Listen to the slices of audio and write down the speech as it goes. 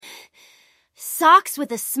Socks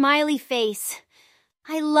with a smiley face.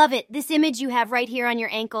 I love it. This image you have right here on your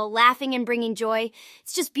ankle, laughing and bringing joy.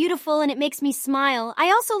 It's just beautiful and it makes me smile. I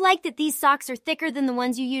also like that these socks are thicker than the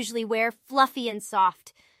ones you usually wear, fluffy and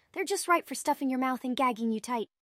soft. They're just right for stuffing your mouth and gagging you tight.